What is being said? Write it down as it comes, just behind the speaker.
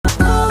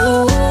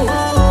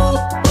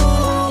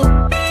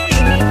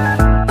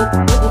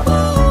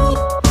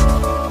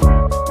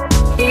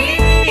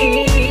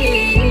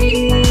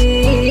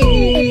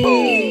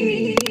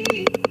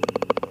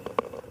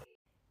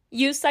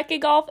suck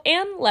at golf,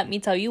 and let me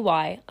tell you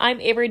why.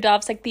 I'm Avery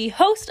Dovsek, the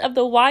host of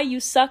the Why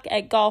You Suck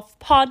at Golf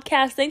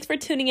podcast. Thanks for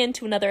tuning in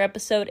to another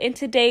episode, and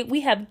today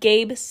we have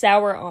Gabe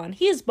Sauer on.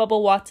 He is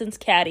Bubba Watson's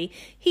caddy.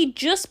 He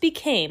just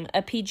became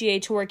a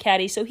PGA Tour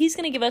caddy, so he's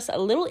going to give us a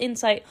little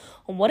insight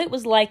on what it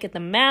was like at the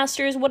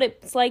Masters, what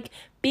it's like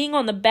being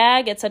on the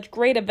bag at such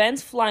great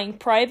events, flying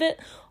private,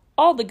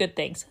 all the good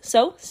things.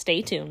 So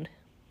stay tuned.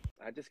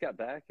 I just got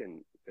back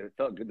and it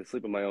felt good to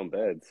sleep in my own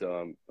bed,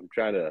 so I'm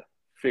trying to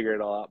figure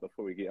it all out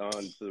before we get on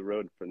to the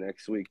road for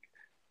next week.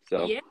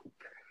 So yeah.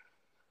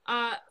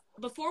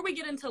 Before we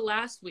get into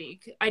last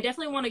week, I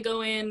definitely want to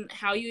go in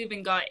how you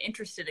even got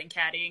interested in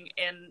caddying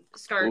and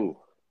start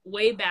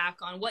way back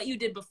on what you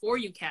did before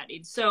you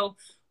caddied. So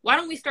why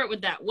don't we start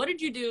with that? What did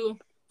you do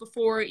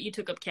before you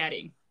took up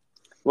caddying?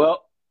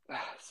 Well,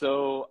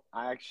 so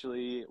I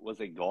actually was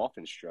a golf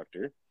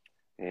instructor,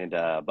 and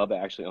Bubba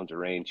actually owns a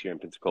range here in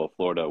Pensacola,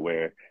 Florida,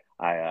 where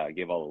I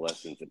gave all the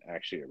lessons and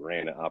actually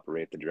ran and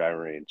operate the driving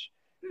range.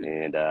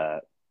 And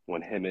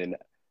when him and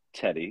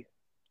Teddy,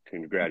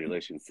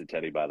 congratulations to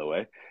Teddy, by the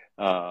way,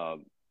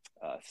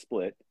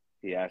 split,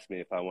 he asked me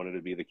if I wanted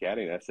to be the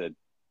caddy, and I said,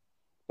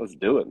 let's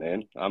do it,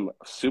 man. I'm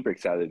super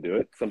excited to do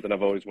it. Something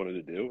I've always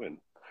wanted to do, and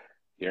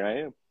here I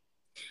am.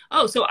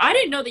 Oh, so I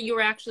didn't know that you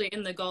were actually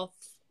in the golf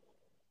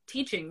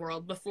teaching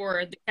world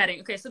before the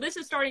caddying. Okay, so this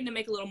is starting to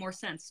make a little more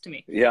sense to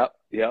me. Yep.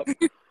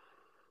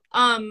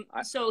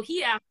 So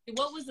he asked me,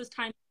 what was this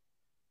time?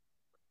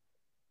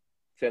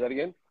 Say that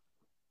again?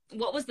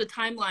 What was the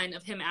timeline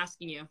of him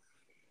asking you?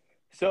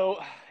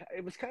 So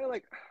it was kind of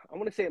like, I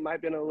want to say it might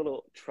have been a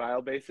little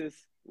trial basis.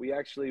 We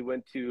actually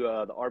went to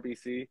the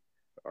RBC,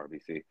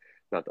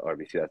 not the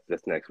RBC,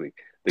 that's next week,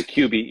 the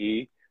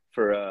QBE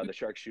for the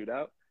Shark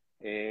Shootout.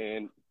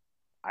 And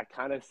I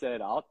kind of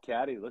said, I'll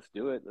caddy, let's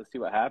do it. Let's see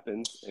what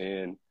happens.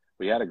 And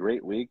we had a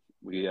great week.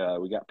 We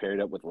got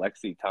paired up with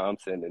Lexi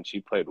Thompson, and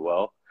she played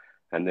well.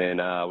 And then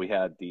we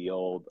had the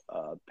old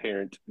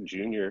parent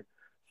junior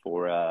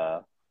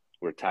for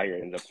where Tiger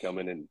ended up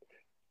coming and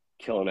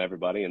killing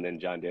everybody. And then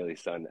John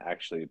Daly's son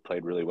actually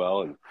played really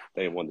well, and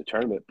they won the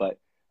tournament. But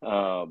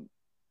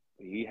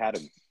he had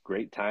a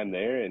great time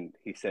there, and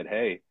he said,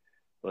 hey,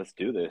 let's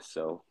do this.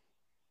 So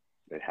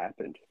it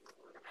happened.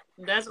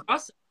 That's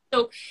awesome.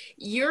 So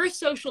your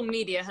social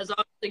media has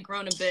obviously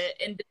grown a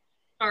bit, and did it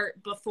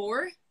start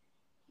before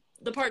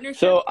the partnership?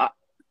 So,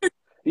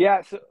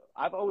 so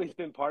I've always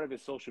been part of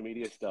his social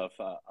media stuff.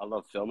 I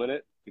love filming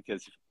it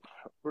because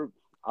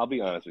I'll be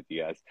honest with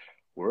you guys,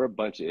 we're a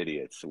bunch of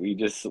idiots. We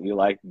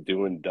like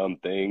doing dumb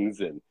things,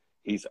 and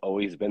he's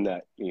always been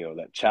that,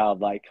 that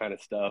childlike kind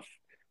of stuff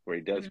where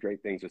he does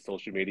great things with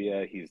social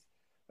media. He's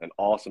an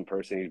awesome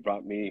person. He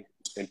brought me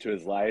into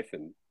his life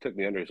and took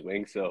me under his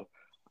wing. So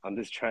I'm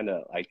just trying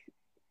to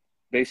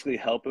basically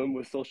help him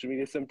with social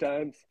media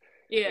sometimes.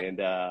 Yeah. And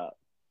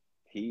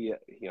he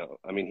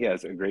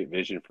has a great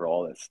vision for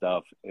all that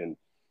stuff, and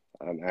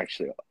I'm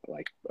actually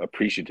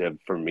appreciative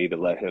for me to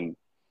let him,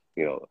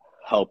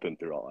 help him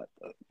through all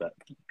that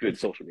good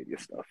social media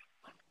stuff.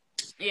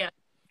 Yeah.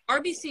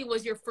 RBC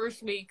was your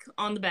first week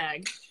on the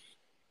bag.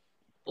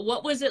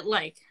 What was it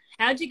like?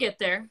 How'd you get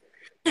there?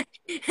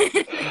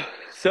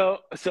 So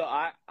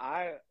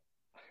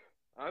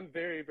I'm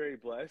very, very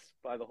blessed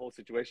by the whole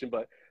situation,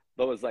 but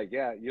Bubba's like,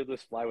 yeah, you'll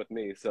just fly with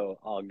me. So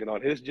I'll get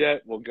on his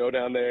jet. We'll go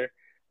down there.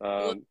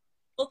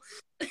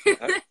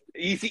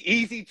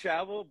 Easy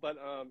travel. But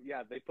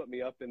they put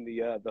me up in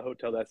the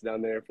hotel that's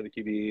down there for the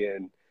QB.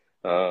 And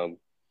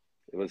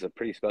it was a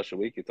pretty special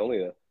week. It's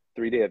only a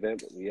 3-day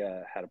event, but we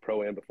had a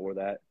pro-am before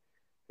that.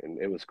 And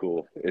it was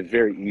cool. It's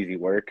very easy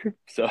work.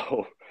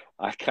 So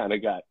I kind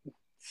of got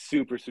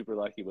super, super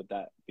lucky with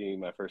that being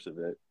my first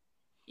event.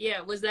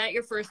 Yeah. Was that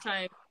your first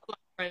time flying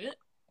private?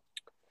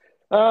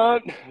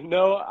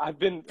 No, I've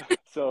been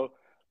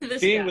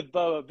being with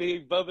Bubba,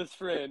 being Bubba's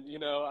friend,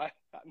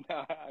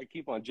 I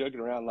keep on joking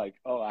around like,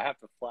 oh, I have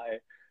to fly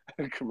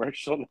a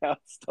commercial now,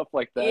 stuff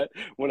like that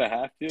when I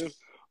have to.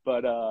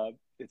 But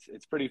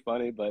it's pretty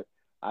funny. But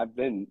I've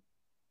been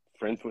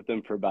friends with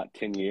him for about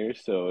 10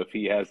 years. So if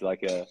he has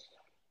a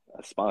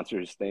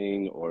sponsors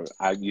thing, or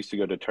I used to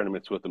go to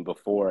tournaments with him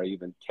before I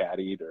even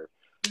caddied or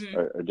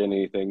did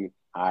anything,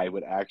 I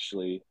would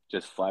actually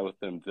just fly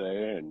with him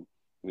there, and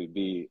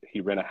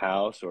he'd rent a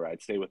house, or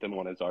I'd stay with him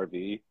on his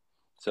RV.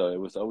 So it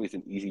was always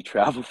an easy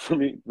travel for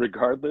me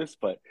regardless,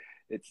 but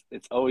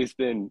it's always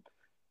been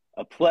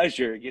a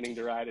pleasure getting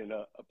to ride in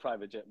a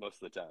private jet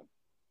most of the time.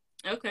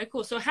 Okay,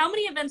 cool. So how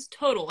many events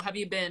total have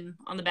you been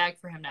on the bag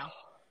for him now?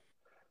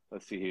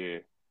 Let's see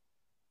here.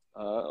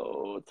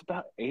 It's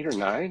about 8 or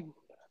 9.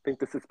 I think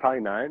this is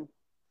probably 9.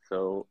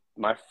 So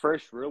my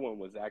first real one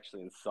was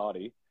actually in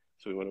Saudi.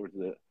 So we went over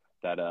to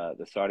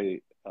the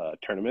Saudi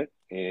tournament,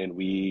 and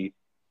we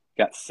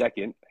got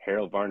second.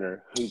 Harold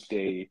Varner hooped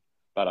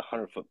about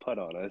 100-foot putt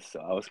on us,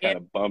 so I was kind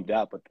of bummed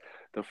out. But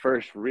the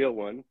first real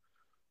one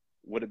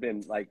would have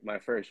been my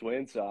first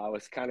win, so I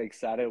was kind of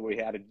excited. We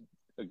had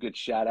a good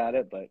shot at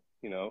it, but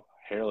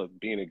Harold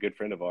being a good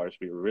friend of ours,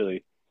 we were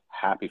really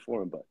happy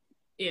for him. But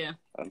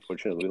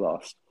unfortunately, we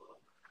lost.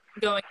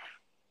 Going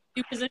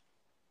 2 positions.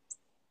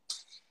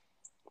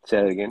 Say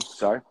that again.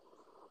 Sorry.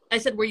 I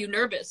said, were you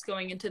nervous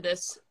going into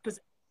this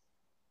position?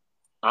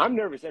 I'm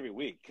nervous every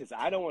week because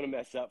I don't want to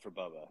mess up for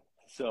Bubba.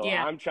 So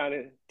Yeah. I'm trying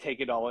to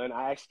take it all in.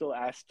 I still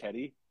ask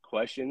Teddy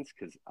questions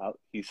because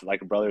he's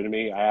like a brother to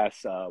me. I ask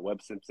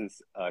Webb Simpson's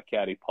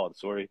caddy, Paul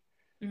DeSori,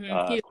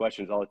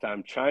 questions all the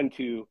time, trying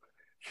to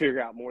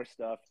figure out more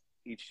stuff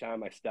each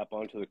time I step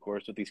onto the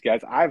course with these guys.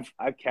 I've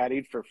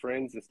caddied for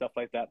friends and stuff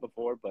like that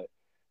before, but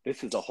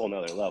this is a whole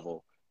nother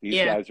level.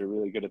 These guys are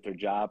really good at their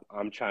job.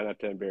 I'm trying not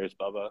to embarrass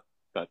Bubba,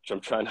 but I'm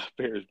trying to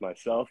embarrass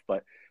myself.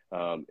 But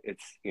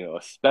it's,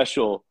 a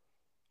special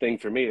thing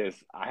for me is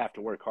I have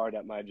to work hard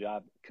at my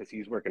job because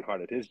he's working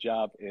hard at his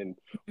job, and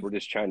we're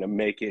just trying to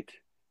make it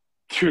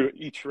through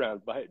each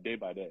round day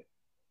by day.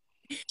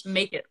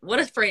 Make it. What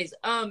a phrase.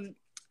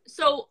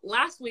 So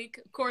last week,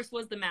 of course,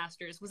 was the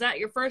Masters. Was that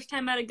your first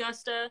time at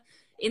Augusta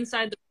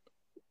inside the...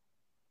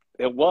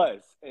 It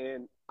was.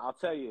 And I'll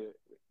tell you,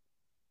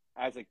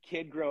 as a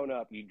kid growing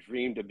up, you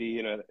dreamed of being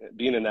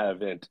in that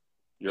event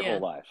your whole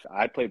life.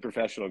 I played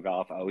professional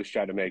golf. I always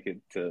tried to make it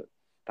to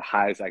the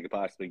highest I could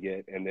possibly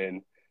get. And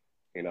then,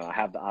 I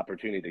have the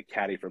opportunity to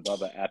caddy for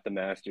Bubba at the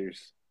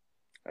Masters.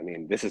 I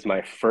mean, this is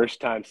my first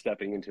time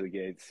stepping into the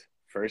gates,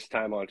 first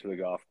time onto the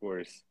golf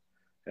course,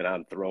 and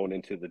I'm thrown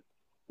into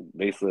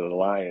basically the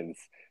Lions.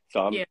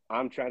 So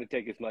I'm trying to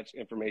take as much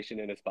information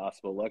in as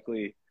possible.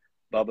 Luckily,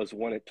 Bubba's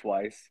won it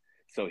twice,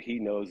 so he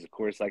knows the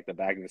course like the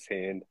back of his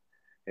hand.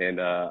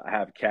 And I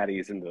have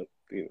caddies in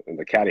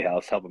the caddy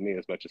house helping me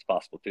as much as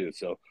possible too.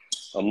 So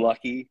I'm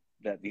lucky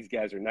that these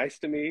guys are nice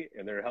to me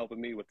and they're helping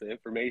me with the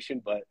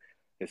information, but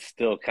it's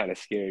still kind of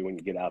scary when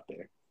you get out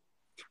there.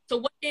 So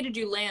what day did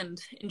you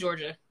land in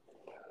Georgia?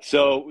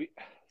 So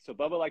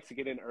Bubba likes to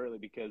get in early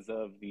because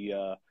of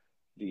the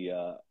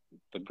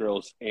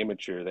girls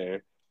amateur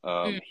there.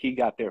 He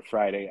got there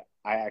Friday.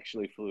 I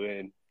actually flew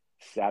in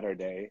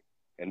Saturday,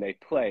 and they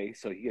play.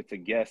 So he gets a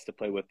guest to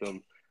play with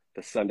them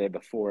the Sunday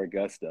before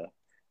Augusta,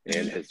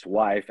 and his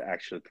wife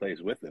actually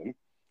plays with him.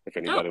 If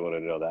anybody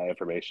wanted to know that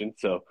information,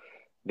 so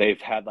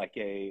they've had like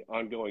a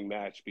ongoing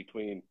match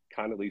between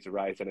Condoleezza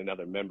Rice and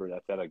another member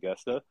that's at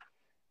Augusta.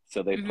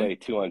 So they play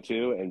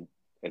 2-on-2, and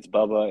it's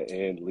Bubba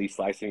and Lee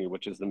Sleisinger,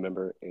 which is the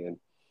member, and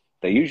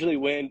they usually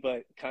win,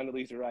 but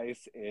Condoleezza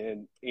Rice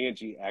and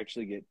Angie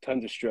actually get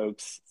tons of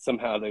strokes.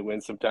 Somehow they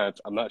win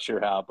sometimes. I'm not sure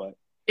how, but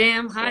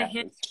damn high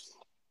hit.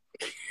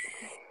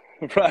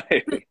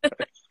 Right.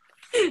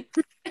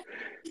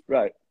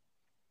 Right.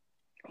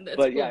 That's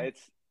but cool. Yeah,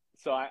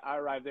 so I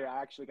arrived there.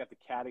 I actually got the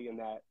caddy in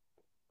that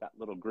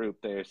little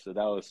group there. So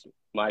that was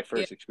my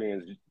first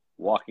experience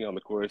walking on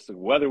the course. The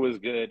weather was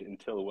good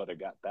until the weather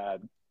got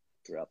bad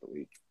throughout the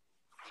week.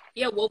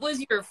 Yeah. What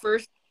was your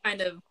first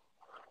kind of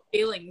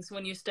feelings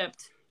when you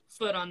stepped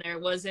foot on there?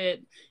 Was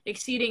it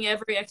exceeding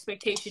every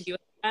expectation you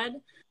had?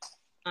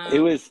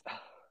 It was.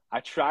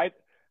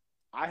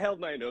 I held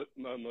my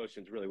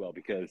emotions really well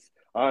because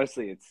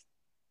honestly, it's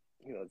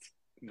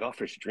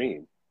golfer's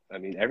dream. I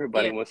mean,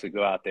 everybody wants to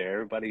go out there.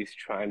 Everybody's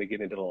trying to get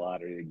into the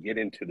lottery, to get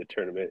into the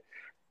tournament,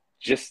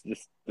 just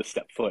the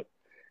step foot.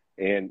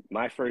 And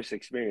my first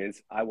experience,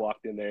 I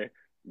walked in there,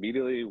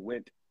 immediately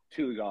went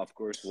to the golf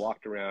course,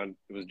 walked around.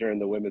 It was during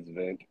the women's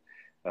event,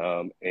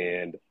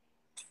 and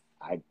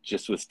I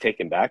just was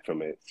taken back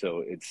from it.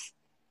 So it's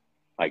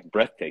like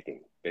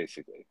breathtaking,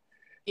 basically.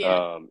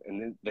 Yeah.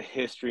 And then the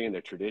history and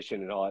the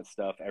tradition and all that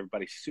stuff,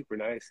 everybody's super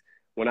nice.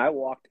 When I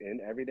walked in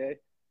every day,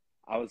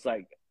 I was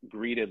like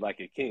greeted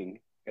like a king,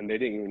 and they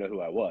didn't even know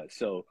who I was.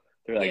 So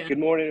they're like, "Good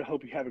morning. I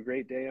hope you have a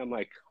great day." I'm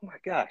like, "Oh my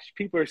gosh,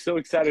 people are so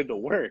excited to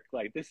work.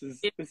 Like this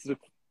is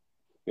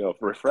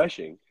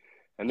refreshing."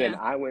 And then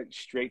I went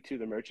straight to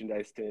the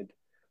merchandise tent,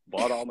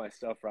 bought all my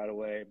stuff right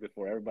away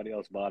before everybody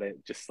else bought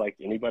it, just like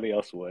anybody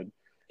else would.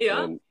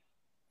 Yeah. And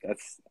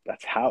that's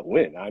how it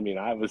went. I mean,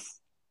 I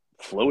was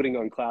floating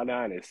on cloud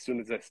nine as soon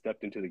as I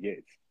stepped into the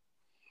gates.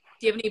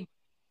 Do you have any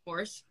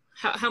course?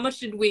 How much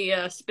did we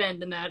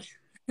spend in that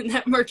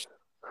merch?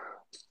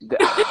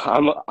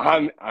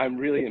 I'm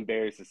really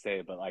embarrassed to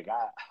say, but like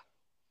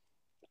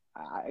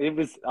it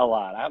was a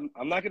lot.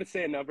 I'm not gonna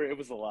say a number. It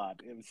was a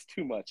lot. It was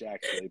too much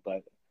actually,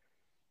 but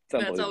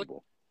it's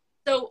unbelievable.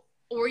 So,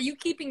 were you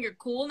keeping your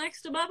cool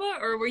next to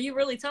Bubba, or were you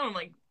really telling him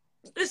like,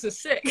 "This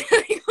is sick"?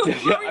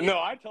 No,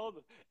 I told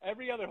him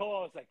every other hole.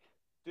 I was like,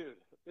 "Dude,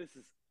 this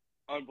is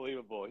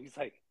unbelievable." He's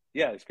like,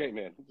 "Yeah, it's great,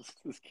 man.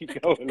 Let's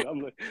keep going." I'm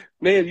like,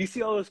 "Man, you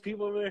see all those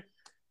people over there?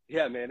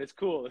 Yeah, man, it's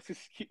cool. Let's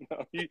just keep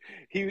going."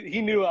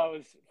 He knew I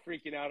was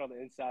freaking out on the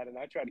inside, and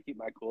I tried to keep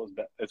my cool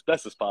as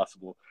best as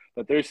possible.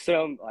 But there's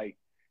some like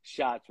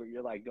shots where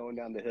you're like going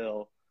down the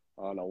hill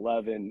on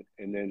 11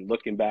 and then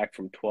looking back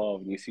from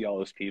 12 and you see all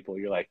those people.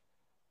 You're like,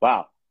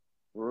 wow,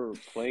 we're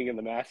playing in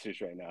the Masters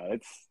right now.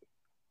 It's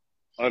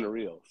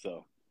unreal.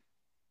 So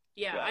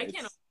yeah, I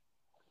can't know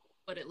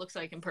what it looks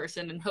like in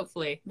person, and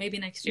hopefully maybe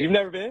next year. You've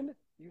never been?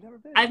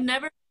 I've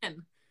never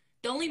been.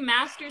 The only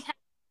Masters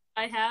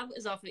I have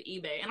is off of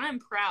eBay, and I'm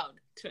proud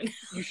to announce.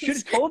 You should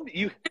have told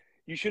me.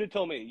 You should have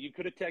told me. You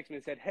could have texted me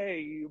and said, "Hey,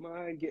 you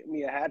mind getting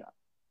me a hat?"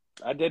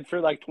 I did for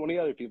like 20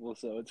 other people,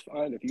 so it's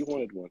fine if you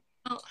wanted one.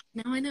 Well,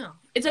 now I know.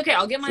 It's okay.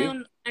 I'll get my See?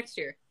 own next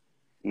year.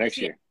 Next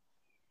year.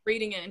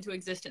 Reading it into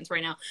existence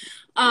right now.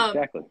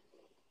 Exactly.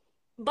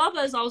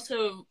 Bubba is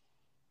also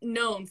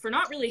known for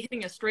not really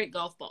hitting a straight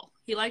golf ball.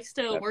 He likes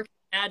to work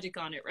magic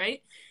on it,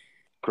 right?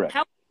 Correct. How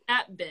has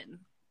that been?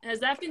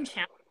 Has that been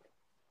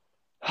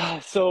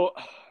challenging? So,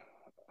 I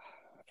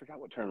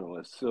forgot what tournament it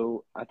was.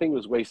 So, I think it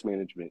was Waste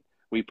Management.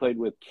 We played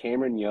with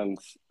Cameron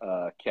Young's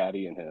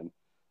caddy and him.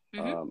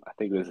 I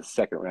think it was the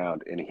second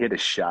round, and he hit a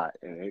shot,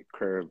 and it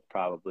curved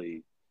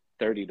probably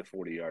 30 to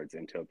 40 yards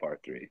into a par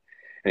three.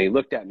 And he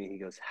looked at me, and he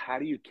goes, "How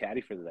do you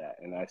caddy for that?"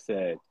 And I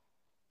said,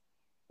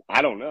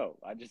 "I don't know.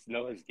 I just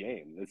know his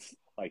game. It's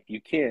like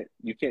you can't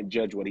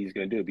judge what he's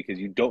going to do because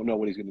you don't know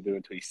what he's going to do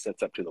until he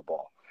sets up to the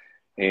ball."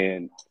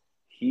 And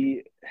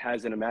he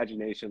has an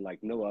imagination like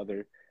no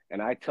other.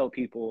 And I tell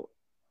people,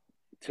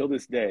 till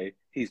this day,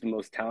 he's the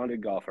most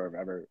talented golfer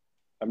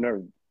I've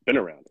never been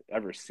around,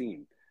 ever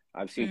seen.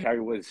 I've seen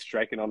Tiger Woods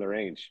striking on the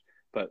range,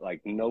 but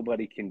like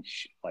nobody can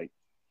like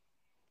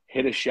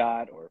hit a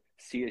shot or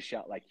see a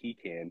shot like he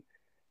can.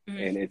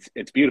 And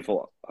it's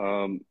beautiful.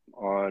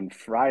 On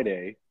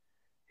Friday,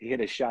 he hit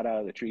a shot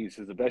out of the trees.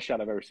 It's the best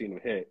shot I've ever seen him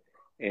hit.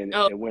 And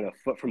it went a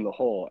foot from the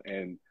hole.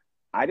 And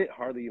I didn't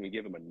hardly even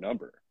give him a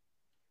number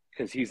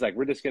because he's like,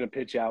 we're just going to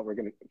pitch out.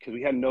 Because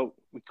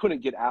we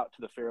couldn't get out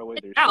to the fairway.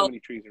 There's so many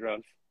trees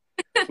around.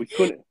 We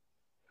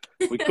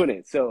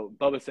couldn't. So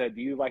Bubba said,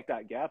 "Do you like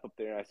that gap up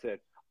there?" I said,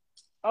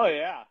 "Oh,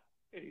 yeah."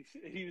 And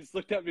he just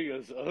looked at me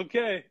and goes,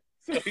 "Okay."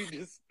 So he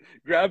just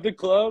grabbed the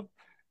club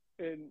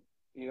and,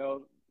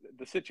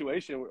 the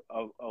situation,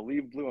 a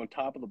leaf blew on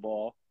top of the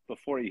ball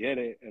before he hit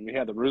it, and we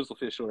had the rules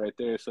official right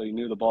there, so he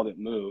knew the ball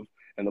didn't move.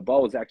 And the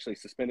ball was actually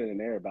suspended in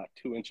air about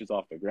 2 inches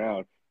off the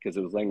ground because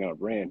it was laying on a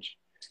branch,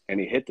 and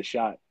he hit the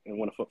shot and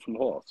went a foot from the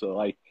hole. So,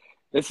 like,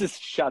 this is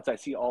shots I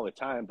see all the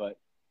time, but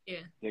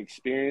to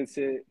experience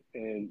it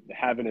and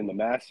have it in the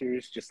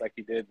Masters, just like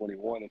he did when he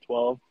won in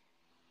 12,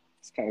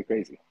 it's kind of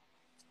crazy.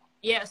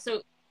 Yeah,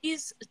 so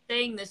he's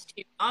saying this to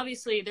you.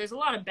 Obviously, there's a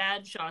lot of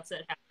bad shots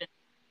that happen.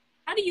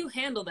 How do you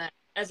handle that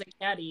as a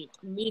caddy,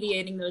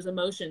 mediating those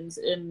emotions?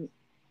 And,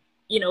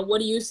 what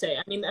do you say?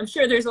 I mean, I'm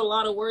sure there's a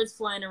lot of words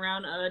flying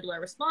around. Do I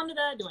respond to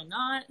that? Do I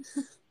not?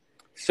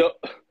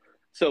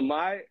 So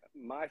my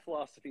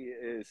philosophy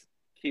is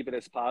keep it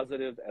as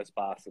positive as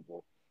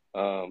possible.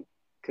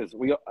 Because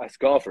we, as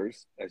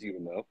golfers, as you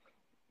know,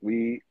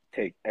 we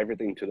take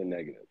everything to the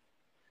negative.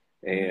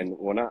 And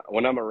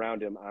when I'm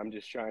around him, I'm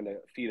just trying to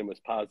feed him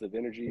with positive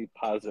energy,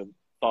 positive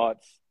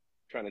thoughts,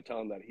 trying to tell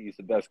him that he's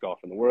the best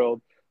golfer in the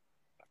world,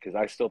 because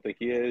I still think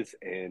he is.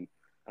 And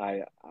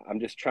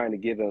I'm just trying to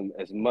give him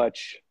as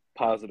much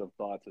positive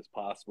thoughts as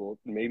possible,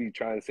 maybe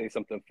trying to say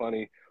something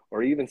funny,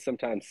 or even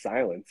sometimes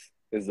silence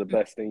is the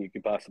best thing you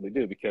could possibly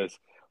do, because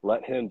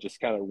let him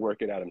just kind of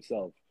work it out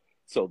himself.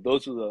 So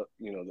those are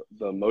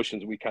the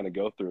emotions we kind of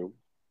go through.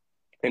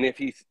 And if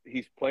he's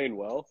playing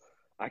well,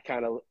 I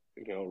kind of,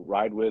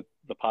 ride with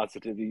the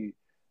positivity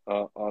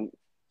on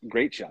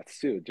great shots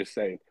too. Just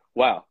saying,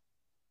 wow,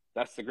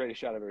 that's the greatest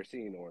shot I've ever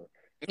seen. Or,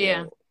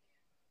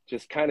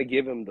 just kind of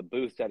give him the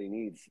boost that he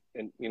needs.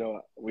 And,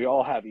 we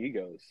all have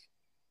egos,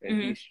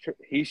 and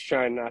he's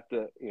trying not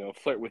to,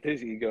 flirt with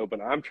his ego, but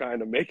I'm trying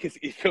to make his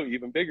ego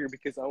even bigger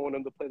because I want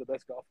him to play the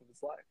best golf of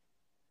his life.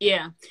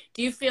 Yeah.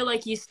 Do you feel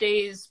like he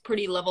stays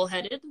pretty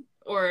level-headed,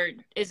 or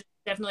is it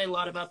definitely a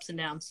lot of ups and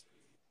downs?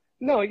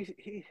 No,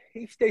 he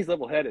stays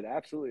level-headed.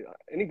 Absolutely.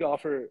 Any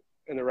golfer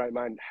in the right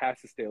mind has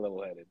to stay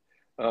level-headed.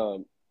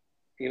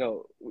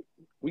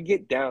 We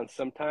get down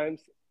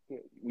sometimes.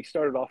 We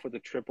started off with a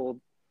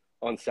triple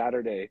on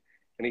Saturday,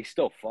 and he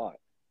still fought.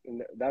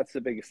 And that's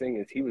the biggest thing,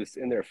 is he was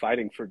in there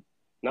fighting for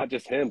not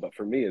just him, but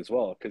for me as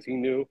well, because he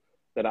knew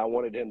that I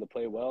wanted him to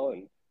play well.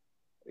 And,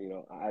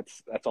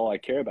 that's all I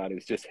care about,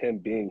 is just him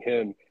being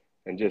him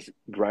and just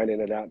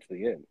grinding it out to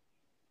the end.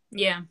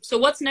 Yeah. So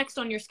what's next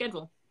on your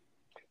schedule?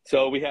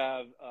 So we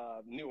have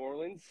New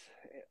Orleans,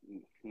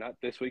 not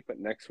this week, but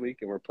next week,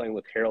 and we're playing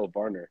with Harold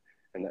Varner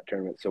in that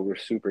tournament. So we're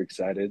super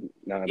excited.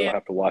 Now I don't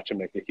have to watch him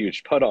make a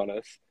huge putt on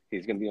us.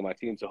 He's going to be on my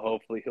team, so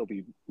hopefully he'll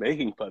be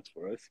making putts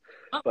for us.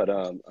 Oh. But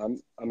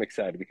I'm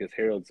excited because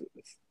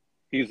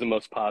he's the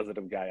most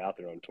positive guy out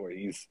there on tour.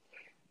 He's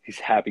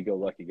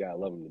happy-go-lucky guy. I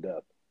love him to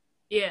death.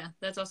 Yeah,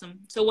 that's awesome.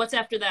 So what's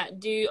after that?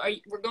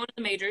 We're going to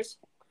the majors?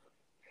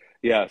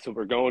 Yeah, so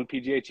we're going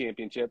PGA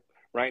Championship.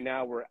 Right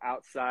now, we're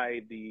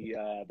outside the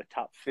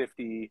top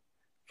 50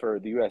 for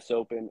the U.S.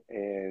 Open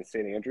and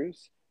St.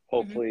 Andrews.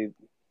 Hopefully,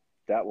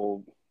 that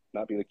will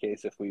not be the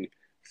case if we,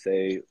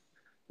 say,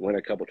 win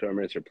a couple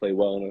tournaments or play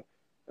well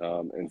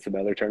in some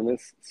other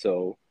tournaments.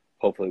 So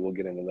hopefully we'll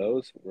get into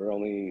those.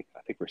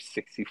 I think we're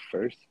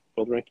 61st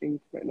world ranking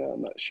right now.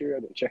 I'm not sure. I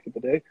didn't check it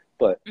today.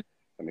 But,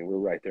 we're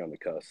right there on the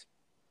cusp.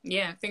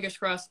 Yeah, fingers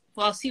crossed.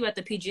 Well, I'll see you at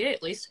the PGA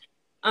at least.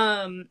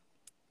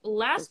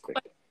 Last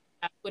question,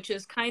 which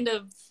is kind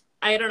of,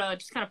 I don't know, it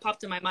just kind of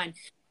popped in my mind.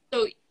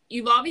 So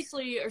you've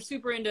obviously are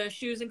super into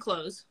shoes and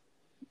clothes,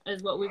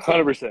 is what we've seen.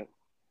 100%.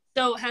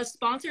 So has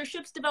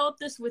sponsorships developed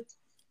this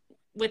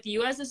with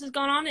you as this has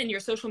gone on and your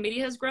social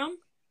media has grown?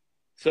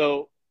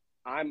 So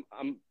I'm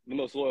the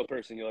most loyal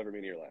person you'll ever meet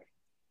in your life.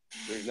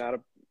 There's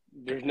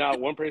not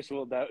one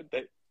person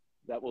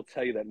that will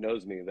tell you that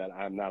knows me that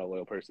I'm not a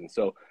loyal person.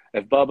 So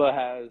if Bubba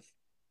has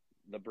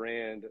the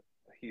brand,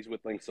 he's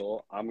with Link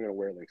Soul, I'm gonna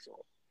wear Link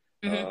Soul.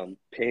 Mm-hmm.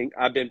 Ping,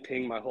 I've been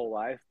Ping my whole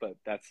life, but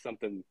that's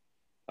something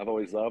I've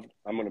always loved.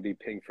 I'm gonna be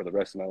Ping for the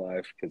rest of my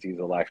life because he's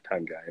a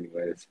lifetime guy,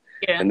 anyways.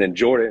 Yeah. And then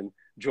Jordan,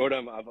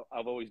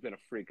 I've always been a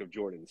freak of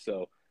Jordan.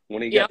 So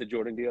when he got the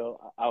Jordan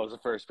deal, I was the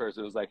first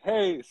person who was like,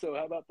 "Hey, so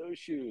how about those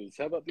shoes?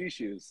 How about these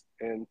shoes?"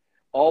 And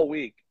all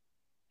week,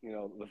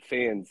 the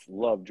fans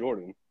love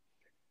Jordan.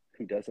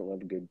 Who doesn't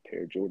love a good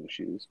pair of Jordan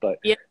shoes? But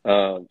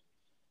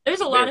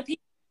there's a lot of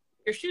people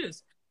with your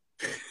shoes.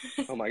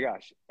 Oh my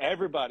gosh.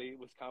 Everybody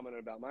was commenting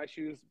about my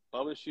shoes,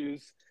 Bubba's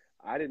shoes.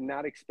 I did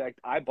not expect.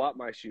 I bought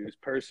my shoes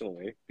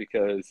personally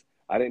because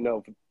I didn't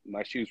know if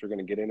my shoes were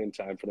going to get in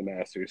time for the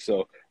Masters.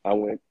 So I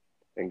went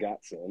and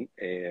got some,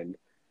 and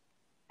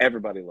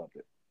everybody loved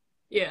it.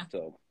 Yeah.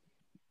 So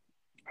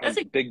I'm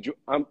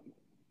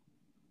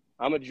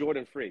a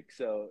Jordan freak.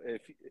 So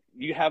if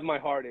you have my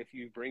heart, if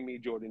you bring me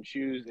Jordan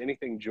shoes,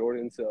 anything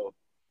Jordan, so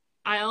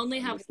I only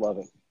have. Just love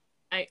it.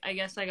 I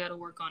guess I got to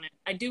work on it.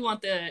 I do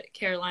want the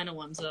Carolina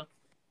ones though.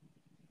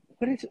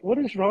 What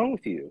is wrong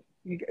with you?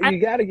 You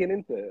got to get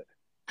into it.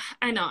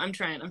 I know. I'm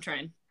trying.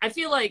 I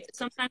feel like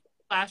sometimes it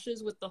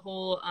clashes with the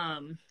whole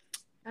I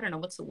don't know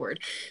what's the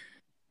word,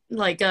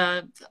 like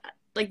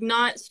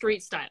not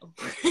street style.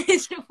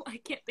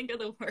 I can't think of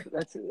the word.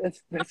 That's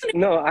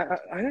no.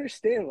 I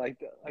understand. Like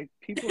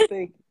people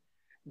think,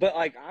 but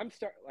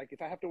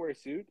if I have to wear a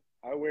suit,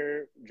 I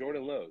wear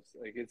Jordan Lows.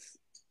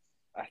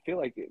 I feel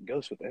like it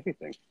goes with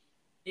everything.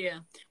 Yeah.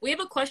 We have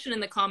a question in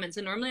the comments,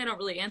 and normally I don't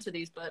really answer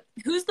these, but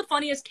who's the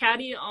funniest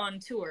caddy on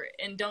tour?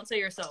 And don't say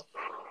yourself.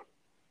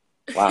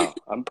 Wow.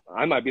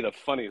 I might be the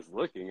funniest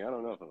looking. I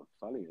don't know if I'm the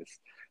funniest.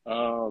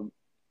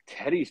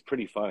 Teddy's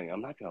pretty funny. I'm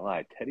not going to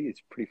lie. Teddy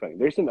is pretty funny.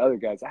 There's some other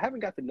guys. I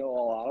haven't got to know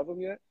a lot of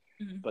them yet,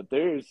 but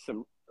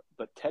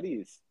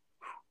Teddy's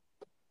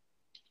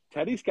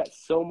got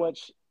so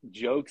much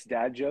jokes,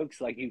 dad jokes.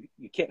 Like you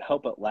can't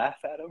help but laugh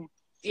at him.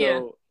 So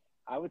yeah.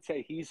 I would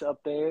say he's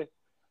up there.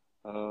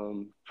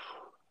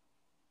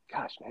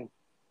 Gosh, man,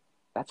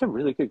 that's a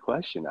really good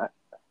question. I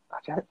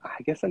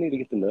guess I need to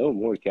get to know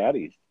more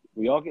caddies.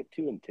 We all get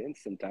too intense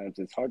sometimes.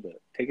 It's hard to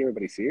take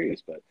everybody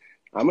serious, but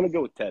I'm going to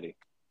go with Teddy.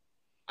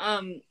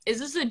 Is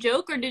this a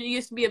joke or did you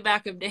used to be a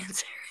backup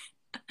dancer?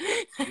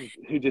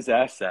 Who just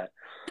asked that?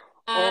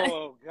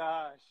 Oh,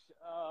 gosh.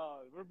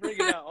 Oh, we're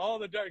bringing out all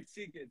the dark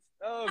secrets.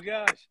 Oh,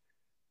 gosh.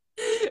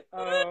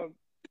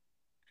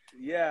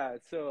 Yeah,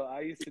 so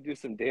I used to do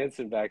some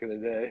dancing back in the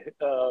day.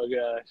 Oh,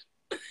 gosh.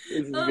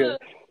 This is good.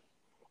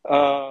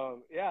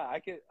 Yeah,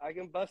 I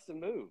can bust a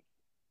move.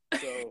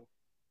 So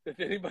if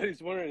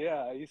anybody's wondering,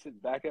 yeah, I used to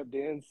backup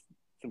dance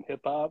some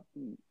hip hop.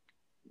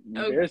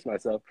 Embarrass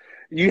myself.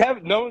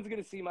 No one's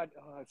gonna see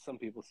some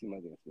people see my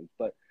dances,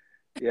 but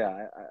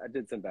yeah, I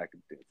did some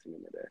backup dancing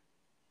in the day.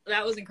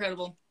 That was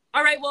incredible.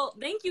 All right, well,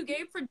 thank you,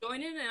 Gabe, for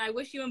joining, and I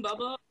wish you and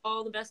Bubba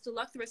all the best of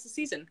luck the rest of the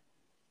season.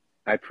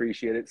 I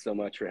appreciate it so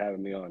much for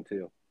having me on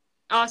too.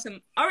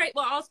 Awesome. All right,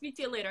 well, I'll speak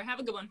to you later. Have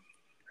a good one.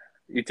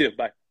 You too.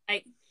 Bye.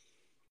 Bye.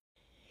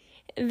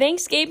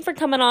 Thanks, Gabe, for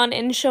coming on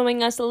and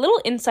showing us a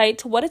little insight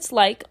to what it's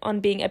like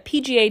on being a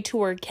PGA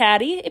Tour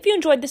caddy. If you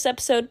enjoyed this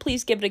episode,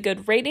 please give it a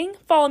good rating.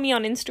 Follow me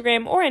on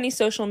Instagram or any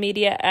social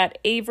media at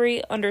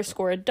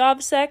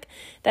Avery_Dovsek.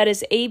 That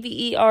is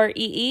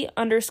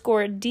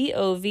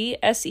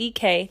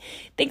AVEREE_DOVSEK.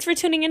 Thanks for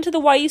tuning into the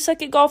Why You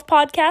Suck at Golf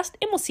podcast,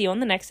 and we'll see you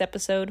on the next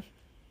episode.